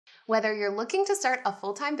Whether you're looking to start a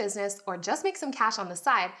full-time business or just make some cash on the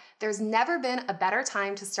side, there's never been a better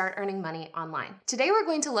time to start earning money online. Today, we're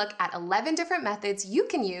going to look at 11 different methods you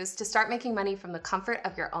can use to start making money from the comfort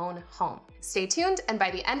of your own home. Stay tuned, and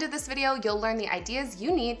by the end of this video, you'll learn the ideas you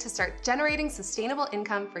need to start generating sustainable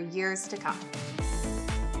income for years to come.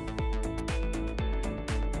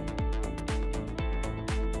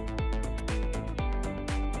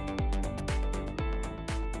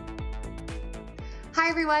 Hi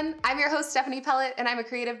everyone, I'm your host Stephanie Pellet and I'm a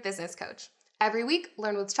creative business coach. Every week,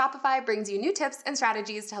 Learn with Shopify brings you new tips and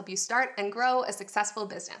strategies to help you start and grow a successful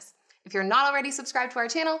business. If you're not already subscribed to our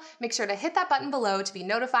channel, make sure to hit that button below to be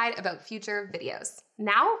notified about future videos.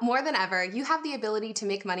 Now, more than ever, you have the ability to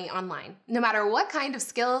make money online, no matter what kind of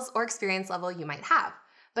skills or experience level you might have.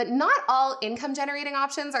 But not all income generating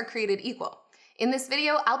options are created equal. In this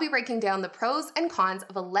video, I'll be breaking down the pros and cons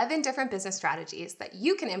of 11 different business strategies that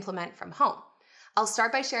you can implement from home. I'll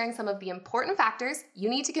start by sharing some of the important factors you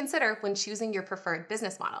need to consider when choosing your preferred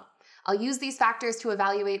business model. I'll use these factors to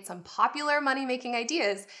evaluate some popular money-making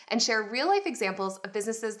ideas and share real-life examples of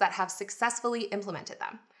businesses that have successfully implemented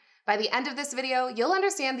them. By the end of this video, you'll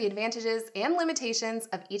understand the advantages and limitations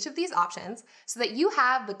of each of these options so that you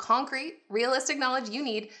have the concrete, realistic knowledge you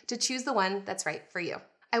need to choose the one that's right for you.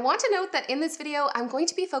 I want to note that in this video, I'm going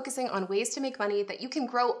to be focusing on ways to make money that you can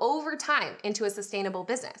grow over time into a sustainable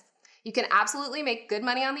business. You can absolutely make good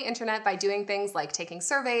money on the internet by doing things like taking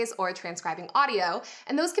surveys or transcribing audio,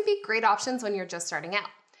 and those can be great options when you're just starting out.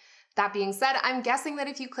 That being said, I'm guessing that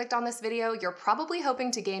if you clicked on this video, you're probably hoping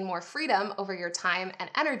to gain more freedom over your time and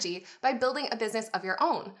energy by building a business of your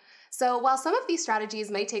own. So while some of these strategies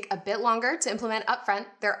may take a bit longer to implement upfront,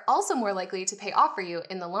 they're also more likely to pay off for you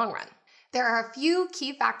in the long run. There are a few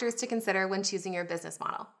key factors to consider when choosing your business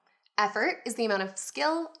model. Effort is the amount of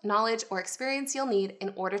skill, knowledge, or experience you'll need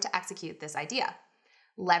in order to execute this idea.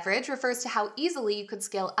 Leverage refers to how easily you could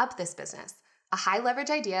scale up this business. A high leverage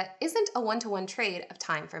idea isn't a one-to-one trade of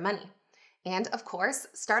time for money. And of course,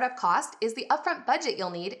 startup cost is the upfront budget you'll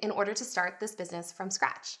need in order to start this business from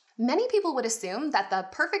scratch. Many people would assume that the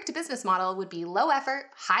perfect business model would be low effort,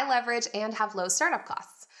 high leverage, and have low startup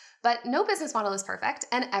costs. But no business model is perfect,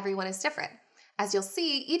 and everyone is different. As you'll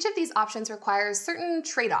see, each of these options requires certain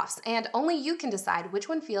trade-offs, and only you can decide which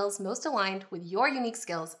one feels most aligned with your unique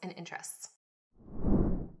skills and interests.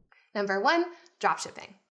 Number 1,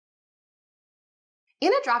 dropshipping.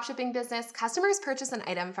 In a dropshipping business, customers purchase an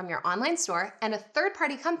item from your online store, and a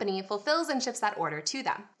third-party company fulfills and ships that order to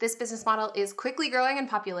them. This business model is quickly growing in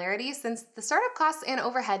popularity since the startup costs and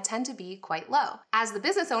overhead tend to be quite low. As the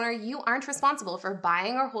business owner, you aren't responsible for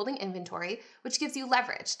buying or holding inventory, which gives you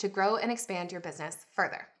leverage to grow and expand your business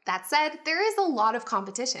further. That said, there is a lot of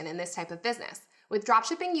competition in this type of business. With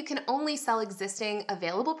dropshipping, you can only sell existing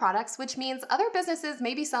available products, which means other businesses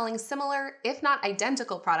may be selling similar, if not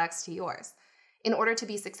identical, products to yours. In order to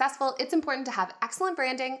be successful, it's important to have excellent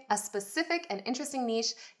branding, a specific and interesting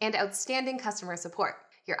niche, and outstanding customer support.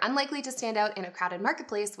 You're unlikely to stand out in a crowded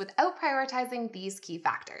marketplace without prioritizing these key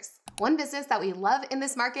factors. One business that we love in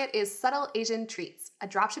this market is Subtle Asian Treats, a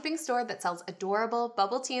dropshipping store that sells adorable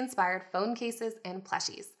bubble tea-inspired phone cases and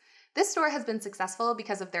plushies. This store has been successful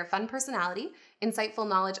because of their fun personality, insightful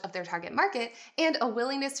knowledge of their target market, and a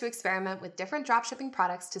willingness to experiment with different dropshipping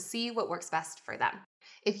products to see what works best for them.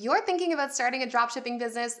 If you're thinking about starting a dropshipping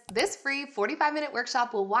business, this free 45-minute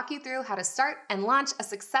workshop will walk you through how to start and launch a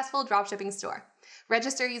successful dropshipping store.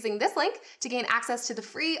 Register using this link to gain access to the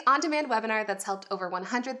free on-demand webinar that's helped over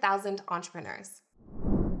 100,000 entrepreneurs.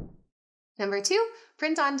 Number 2,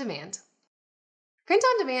 print on demand. Print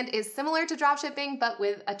on demand is similar to dropshipping, but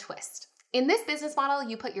with a twist. In this business model,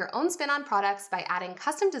 you put your own spin on products by adding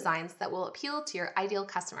custom designs that will appeal to your ideal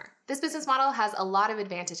customer. This business model has a lot of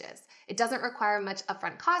advantages. It doesn't require much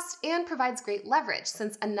upfront cost and provides great leverage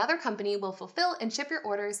since another company will fulfill and ship your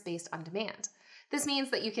orders based on demand. This means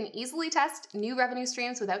that you can easily test new revenue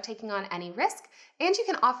streams without taking on any risk, and you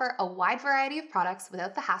can offer a wide variety of products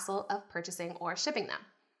without the hassle of purchasing or shipping them.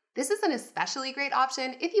 This is an especially great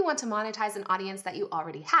option if you want to monetize an audience that you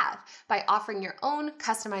already have by offering your own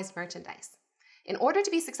customized merchandise. In order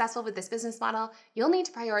to be successful with this business model, you'll need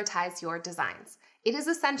to prioritize your designs. It is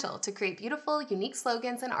essential to create beautiful, unique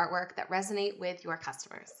slogans and artwork that resonate with your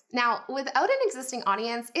customers. Now, without an existing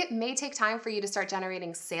audience, it may take time for you to start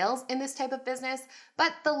generating sales in this type of business,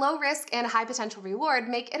 but the low risk and high potential reward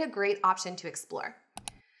make it a great option to explore.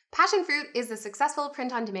 Passion Fruit is a successful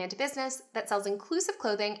print-on-demand business that sells inclusive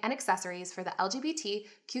clothing and accessories for the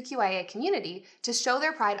LGBTQIA community to show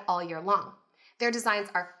their pride all year long. Their designs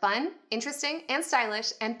are fun, interesting, and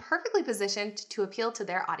stylish, and perfectly positioned to appeal to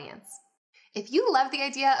their audience. If you love the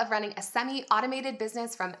idea of running a semi-automated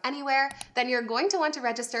business from anywhere, then you're going to want to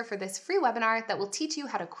register for this free webinar that will teach you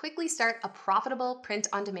how to quickly start a profitable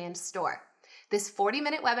print-on-demand store. This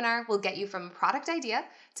 40-minute webinar will get you from a product idea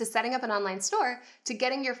to setting up an online store to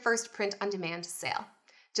getting your first print-on-demand sale.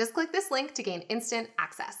 Just click this link to gain instant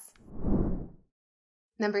access.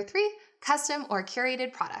 Number 3, custom or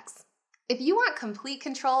curated products. If you want complete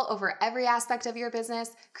control over every aspect of your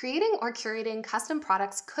business, creating or curating custom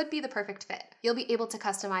products could be the perfect fit. You'll be able to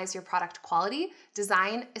customize your product quality,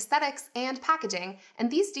 design, aesthetics, and packaging, and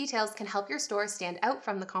these details can help your store stand out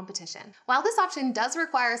from the competition. While this option does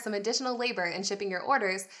require some additional labor in shipping your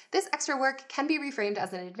orders, this extra work can be reframed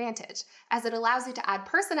as an advantage, as it allows you to add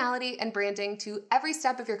personality and branding to every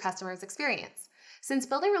step of your customer's experience. Since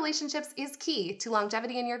building relationships is key to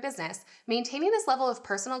longevity in your business, maintaining this level of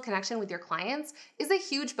personal connection with your clients is a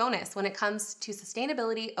huge bonus when it comes to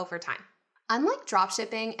sustainability over time. Unlike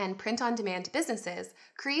dropshipping and print-on-demand businesses,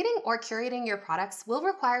 creating or curating your products will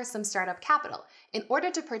require some startup capital in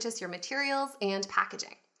order to purchase your materials and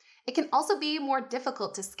packaging. It can also be more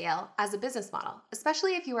difficult to scale as a business model,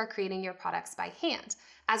 especially if you are creating your products by hand,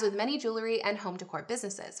 as with many jewelry and home decor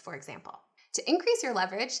businesses, for example. To increase your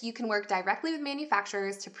leverage, you can work directly with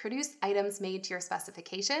manufacturers to produce items made to your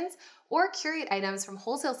specifications or curate items from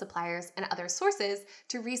wholesale suppliers and other sources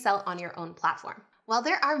to resell on your own platform. While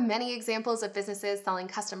there are many examples of businesses selling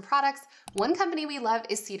custom products, one company we love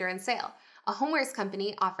is Cedar & Sail, a homewares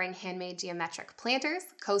company offering handmade geometric planters,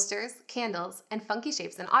 coasters, candles, and funky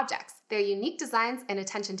shapes and objects. Their unique designs and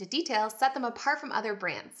attention to detail set them apart from other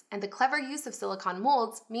brands, and the clever use of silicone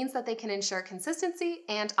molds means that they can ensure consistency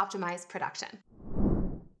and optimize production.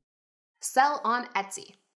 Sell on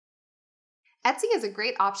Etsy. Etsy is a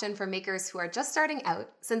great option for makers who are just starting out,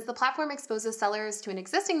 since the platform exposes sellers to an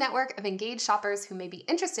existing network of engaged shoppers who may be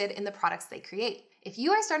interested in the products they create. If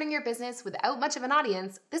you are starting your business without much of an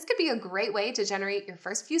audience, this could be a great way to generate your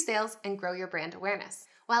first few sales and grow your brand awareness.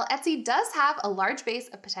 While Etsy does have a large base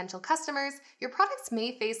of potential customers, your products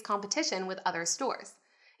may face competition with other stores.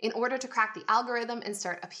 In order to crack the algorithm and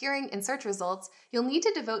start appearing in search results, you'll need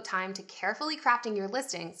to devote time to carefully crafting your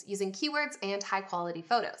listings using keywords and high-quality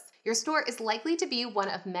photos. Your store is likely to be one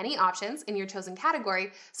of many options in your chosen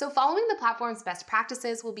category, so following the platform's best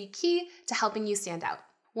practices will be key to helping you stand out.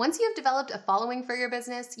 Once you have developed a following for your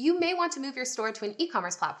business, you may want to move your store to an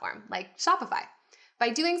e-commerce platform like Shopify. By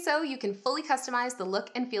doing so, you can fully customize the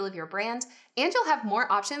look and feel of your brand, and you'll have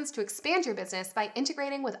more options to expand your business by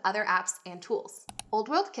integrating with other apps and tools. Old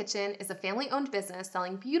World Kitchen is a family-owned business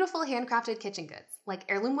selling beautiful handcrafted kitchen goods like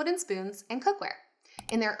heirloom wooden spoons and cookware.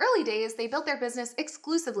 In their early days, they built their business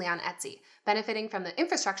exclusively on Etsy, benefiting from the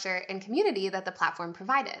infrastructure and community that the platform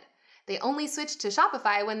provided. They only switched to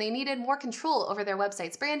Shopify when they needed more control over their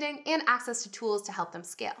website's branding and access to tools to help them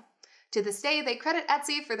scale. To this day, they credit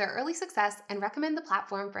Etsy for their early success and recommend the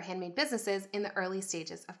platform for handmade businesses in the early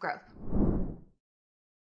stages of growth.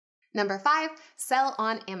 Number 5, sell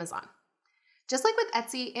on Amazon. Just like with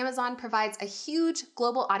Etsy, Amazon provides a huge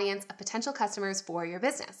global audience of potential customers for your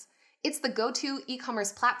business. It's the go-to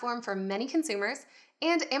e-commerce platform for many consumers,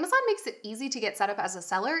 and Amazon makes it easy to get set up as a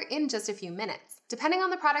seller in just a few minutes. Depending on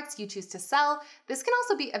the products you choose to sell, this can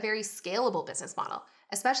also be a very scalable business model,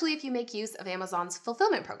 especially if you make use of Amazon's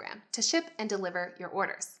fulfillment program to ship and deliver your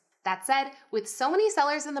orders. That said, with so many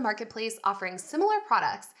sellers in the marketplace offering similar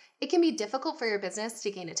products, it can be difficult for your business to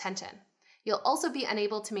gain attention. You'll also be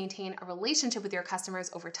unable to maintain a relationship with your customers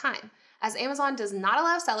over time, as Amazon does not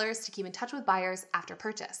allow sellers to keep in touch with buyers after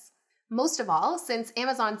purchase. Most of all, since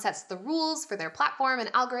Amazon sets the rules for their platform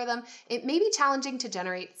and algorithm, it may be challenging to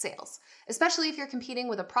generate sales, especially if you're competing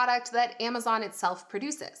with a product that Amazon itself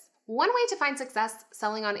produces. One way to find success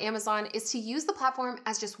selling on Amazon is to use the platform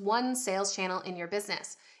as just one sales channel in your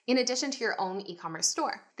business, in addition to your own e-commerce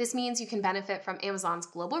store. This means you can benefit from Amazon's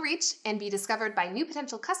global reach and be discovered by new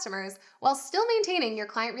potential customers while still maintaining your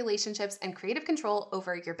client relationships and creative control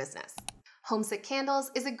over your business. Homesick Candles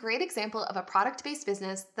is a great example of a product-based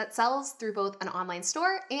business that sells through both an online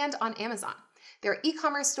store and on Amazon. Their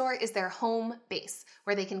e-commerce store is their home base,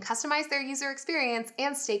 where they can customize their user experience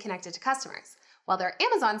and stay connected to customers, while their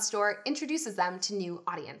Amazon store introduces them to new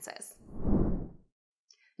audiences.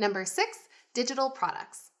 Number 6, digital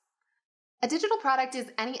products. A digital product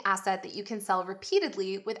is any asset that you can sell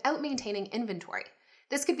repeatedly without maintaining inventory.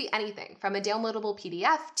 This could be anything from a downloadable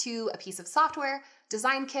PDF to a piece of software,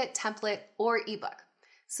 design kit, template, or ebook.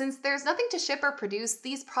 Since there's nothing to ship or produce,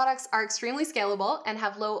 these products are extremely scalable and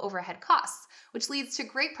have low overhead costs, which leads to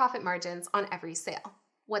great profit margins on every sale.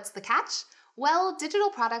 What's the catch? Well, digital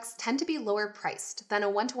products tend to be lower priced than a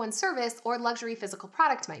one-to-one service or luxury physical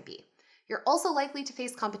product might be. You're also likely to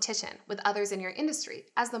face competition with others in your industry,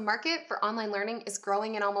 as the market for online learning is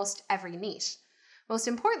growing in almost every niche. Most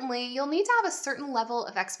importantly, you'll need to have a certain level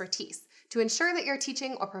of expertise to ensure that you're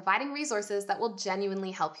teaching or providing resources that will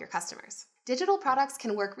genuinely help your customers. Digital products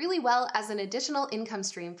can work really well as an additional income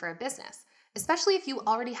stream for a business, especially if you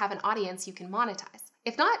already have an audience you can monetize.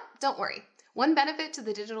 If not, don't worry. One benefit to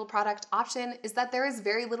the digital product option is that there is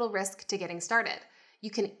very little risk to getting started. You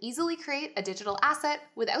can easily create a digital asset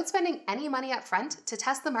without spending any money up front to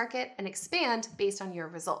test the market and expand based on your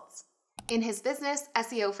results. In his business,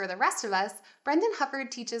 SEO for the Rest of Us, Brendan Hufford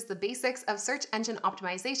teaches the basics of search engine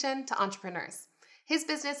optimization to entrepreneurs. His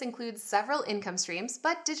business includes several income streams,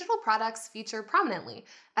 but digital products feature prominently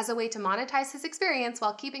as a way to monetize his experience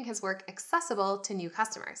while keeping his work accessible to new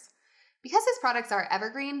customers. Because his products are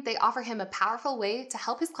evergreen, they offer him a powerful way to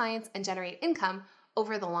help his clients and generate income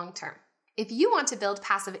over the long term. If you want to build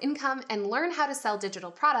passive income and learn how to sell digital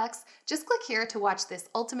products, just click here to watch this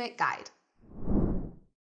ultimate guide.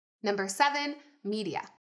 Number 7, media.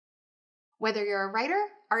 Whether you're a writer,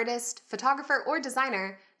 artist, photographer, or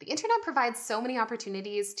designer, the internet provides so many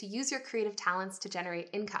opportunities to use your creative talents to generate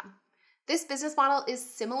income. This business model is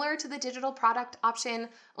similar to the digital product option,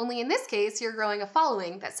 only in this case, you're growing a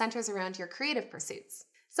following that centers around your creative pursuits.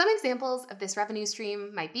 Some examples of this revenue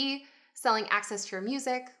stream might be selling access to your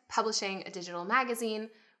music, publishing a digital magazine,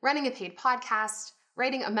 running a paid podcast,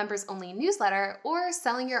 writing a members-only newsletter, or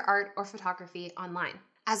selling your art or photography online.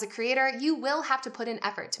 As a creator, you will have to put in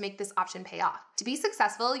effort to make this option pay off. To be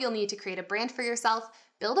successful, you'll need to create a brand for yourself,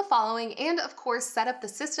 build a following, and of course, set up the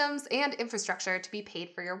systems and infrastructure to be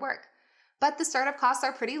paid for your work. But the startup costs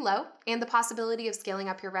are pretty low, and the possibility of scaling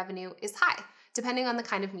up your revenue is high, depending on the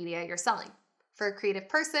kind of media you're selling. For a creative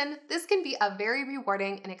person, this can be a very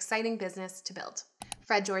rewarding and exciting business to build.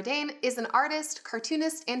 Fred Jourdain is an artist,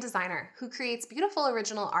 cartoonist, and designer who creates beautiful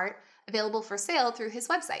original art available for sale through his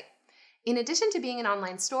website. In addition to being an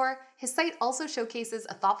online store, his site also showcases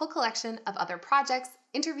a thoughtful collection of other projects,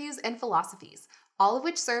 interviews, and philosophies, all of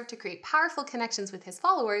which serve to create powerful connections with his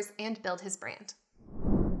followers and build his brand.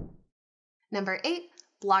 Number 8,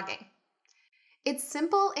 blogging. It's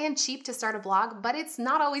simple and cheap to start a blog, but it's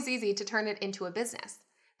not always easy to turn it into a business.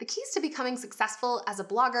 The keys to becoming successful as a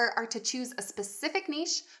blogger are to choose a specific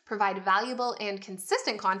niche, provide valuable and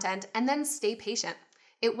consistent content, and then stay patient.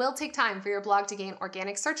 It will take time for your blog to gain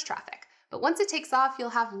organic search traffic, but once it takes off, you'll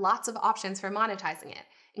have lots of options for monetizing it,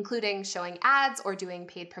 including showing ads or doing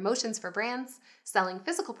paid promotions for brands, selling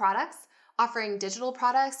physical products, offering digital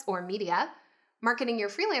products or media, marketing your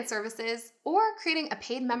freelance services, or creating a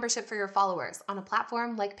paid membership for your followers on a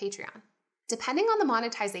platform like Patreon. Depending on the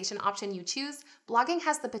monetization option you choose, blogging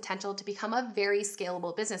has the potential to become a very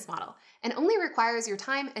scalable business model and only requires your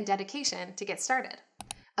time and dedication to get started.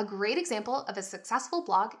 A great example of a successful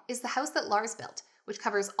blog is the house that Lars built, which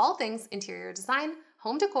covers all things interior design,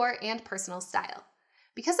 home decor, and personal style.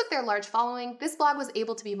 Because of their large following, this blog was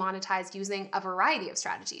able to be monetized using a variety of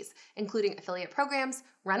strategies, including affiliate programs,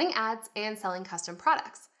 running ads, and selling custom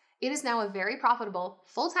products. It is now a very profitable,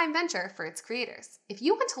 full-time venture for its creators. If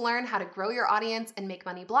you want to learn how to grow your audience and make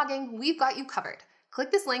money blogging, we've got you covered.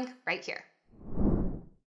 Click this link right here.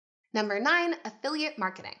 Number 9, affiliate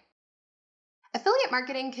marketing. Affiliate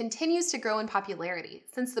marketing continues to grow in popularity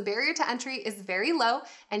since the barrier to entry is very low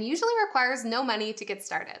and usually requires no money to get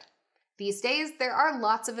started. These days, there are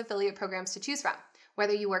lots of affiliate programs to choose from,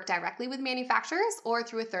 whether you work directly with manufacturers or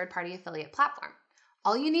through a third-party affiliate platform.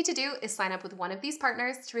 All you need to do is sign up with one of these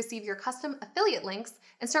partners to receive your custom affiliate links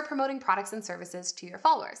and start promoting products and services to your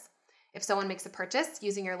followers. If someone makes a purchase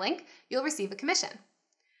using your link, you'll receive a commission.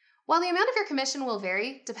 While the amount of your commission will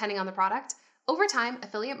vary depending on the product, over time,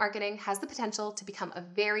 affiliate marketing has the potential to become a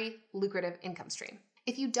very lucrative income stream.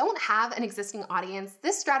 If you don't have an existing audience,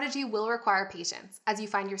 this strategy will require patience as you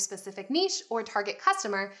find your specific niche or target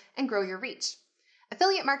customer and grow your reach.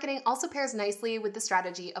 Affiliate marketing also pairs nicely with the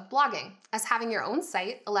strategy of blogging, as having your own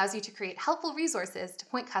site allows you to create helpful resources to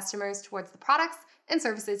point customers towards the products and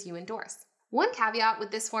services you endorse. One caveat with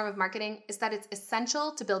this form of marketing is that it's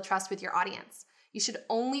essential to build trust with your audience. You should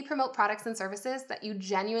only promote products and services that you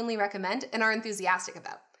genuinely recommend and are enthusiastic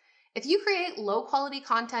about. If you create low-quality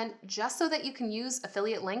content just so that you can use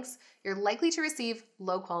affiliate links, you're likely to receive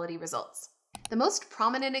low-quality results. The most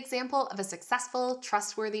prominent example of a successful,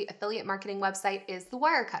 trustworthy affiliate marketing website is The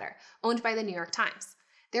Wirecutter, owned by the New York Times.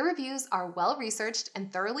 Their reviews are well-researched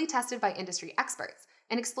and thoroughly tested by industry experts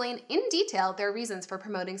and explain in detail their reasons for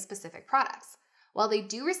promoting specific products. While they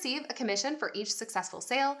do receive a commission for each successful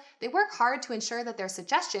sale, they work hard to ensure that their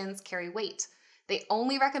suggestions carry weight. They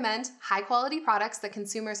only recommend high-quality products that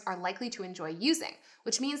consumers are likely to enjoy using,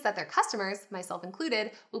 which means that their customers, myself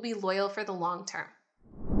included, will be loyal for the long term.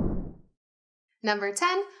 Number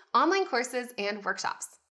 10, online courses and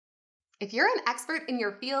workshops. If you're an expert in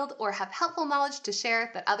your field or have helpful knowledge to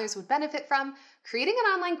share that others would benefit from, creating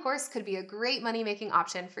an online course could be a great money-making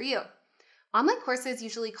option for you. Online courses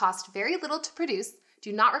usually cost very little to produce,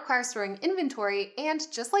 do not require storing inventory, and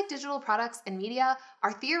just like digital products and media,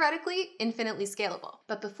 are theoretically infinitely scalable.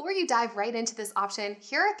 But before you dive right into this option,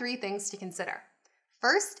 here are 3 things to consider.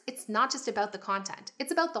 First, it's not just about the content,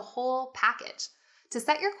 it's about the whole package. To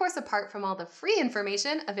set your course apart from all the free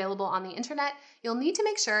information available on the internet, you'll need to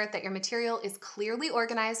make sure that your material is clearly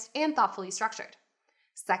organized and thoughtfully structured.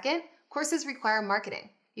 Second, courses require marketing.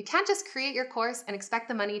 You can't just create your course and expect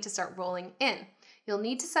the money to start rolling in. You'll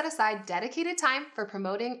need to set aside dedicated time for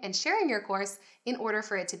promoting and sharing your course in order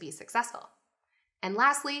for it to be successful. And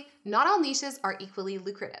lastly, not all niches are equally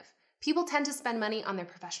lucrative. People tend to spend money on their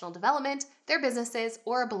professional development, their businesses,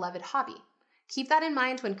 or a beloved hobby. Keep that in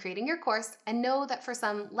mind when creating your course and know that for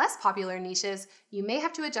some less popular niches, you may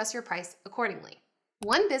have to adjust your price accordingly.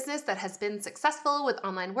 One business that has been successful with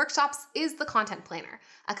online workshops is The Content Planner,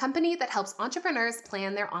 a company that helps entrepreneurs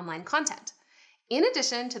plan their online content. In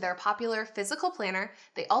addition to their popular physical planner,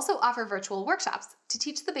 they also offer virtual workshops to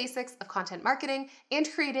teach the basics of content marketing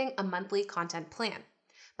and creating a monthly content plan.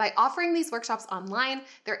 By offering these workshops online,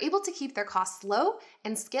 they're able to keep their costs low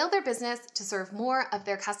and scale their business to serve more of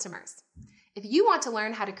their customers. If you want to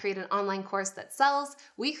learn how to create an online course that sells,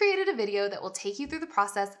 we created a video that will take you through the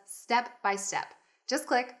process step by step. Just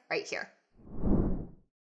click right here.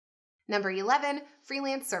 Number 11,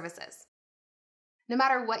 freelance services. No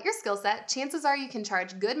matter what your skill set, chances are you can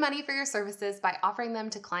charge good money for your services by offering them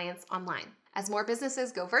to clients online. As more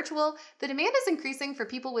businesses go virtual, the demand is increasing for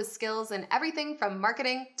people with skills in everything from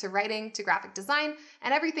marketing to writing to graphic design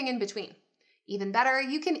and everything in between. Even better,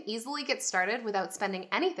 you can easily get started without spending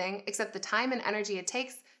anything except the time and energy it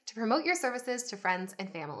takes to promote your services to friends and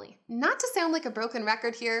family. Not to sound like a broken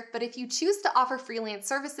record here, but if you choose to offer freelance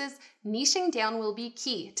services, niching down will be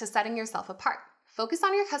key to setting yourself apart. Focus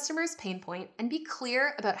on your customer's pain point and be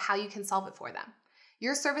clear about how you can solve it for them.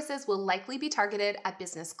 Your services will likely be targeted at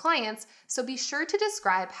business clients, so be sure to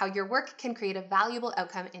describe how your work can create a valuable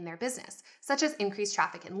outcome in their business, such as increased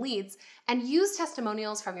traffic and leads, and use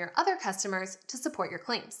testimonials from your other customers to support your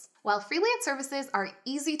claims. While freelance services are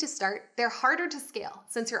easy to start, they're harder to scale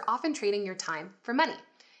since you're often trading your time for money.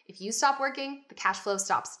 If you stop working, the cash flow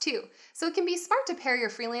stops too, so it can be smart to pair your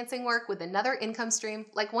freelancing work with another income stream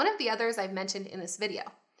like one of the others I've mentioned in this video.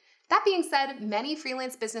 That being said, many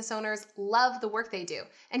freelance business owners love the work they do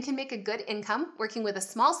and can make a good income working with a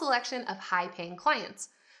small selection of high-paying clients.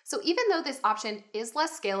 So even though this option is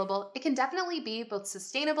less scalable, it can definitely be both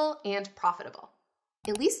sustainable and profitable.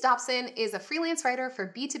 Elise Dobson is a freelance writer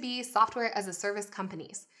for B2B software as a service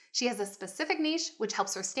companies. She has a specific niche which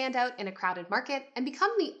helps her stand out in a crowded market and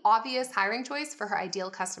become the obvious hiring choice for her ideal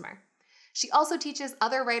customer. She also teaches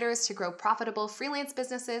other writers to grow profitable freelance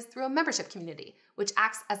businesses through a membership community, which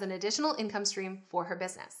acts as an additional income stream for her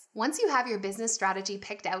business. Once you have your business strategy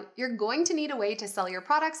picked out, you're going to need a way to sell your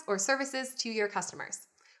products or services to your customers.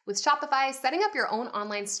 With Shopify, setting up your own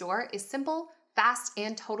online store is simple, fast,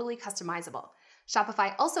 and totally customizable.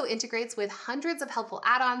 Shopify also integrates with hundreds of helpful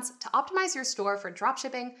add-ons to optimize your store for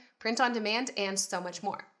dropshipping, print on demand, and so much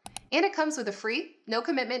more. And it comes with a free, no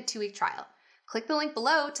commitment 2-week trial. Click the link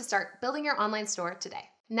below to start building your online store today.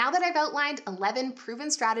 Now that I've outlined 11 proven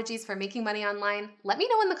strategies for making money online, let me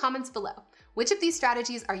know in the comments below. Which of these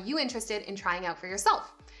strategies are you interested in trying out for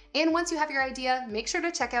yourself? And once you have your idea, make sure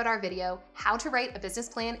to check out our video, How to Write a Business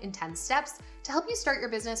Plan in 10 Steps, to help you start your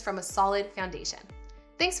business from a solid foundation.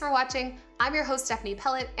 Thanks for watching. I'm your host, Stephanie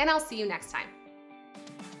Pellet, and I'll see you next time.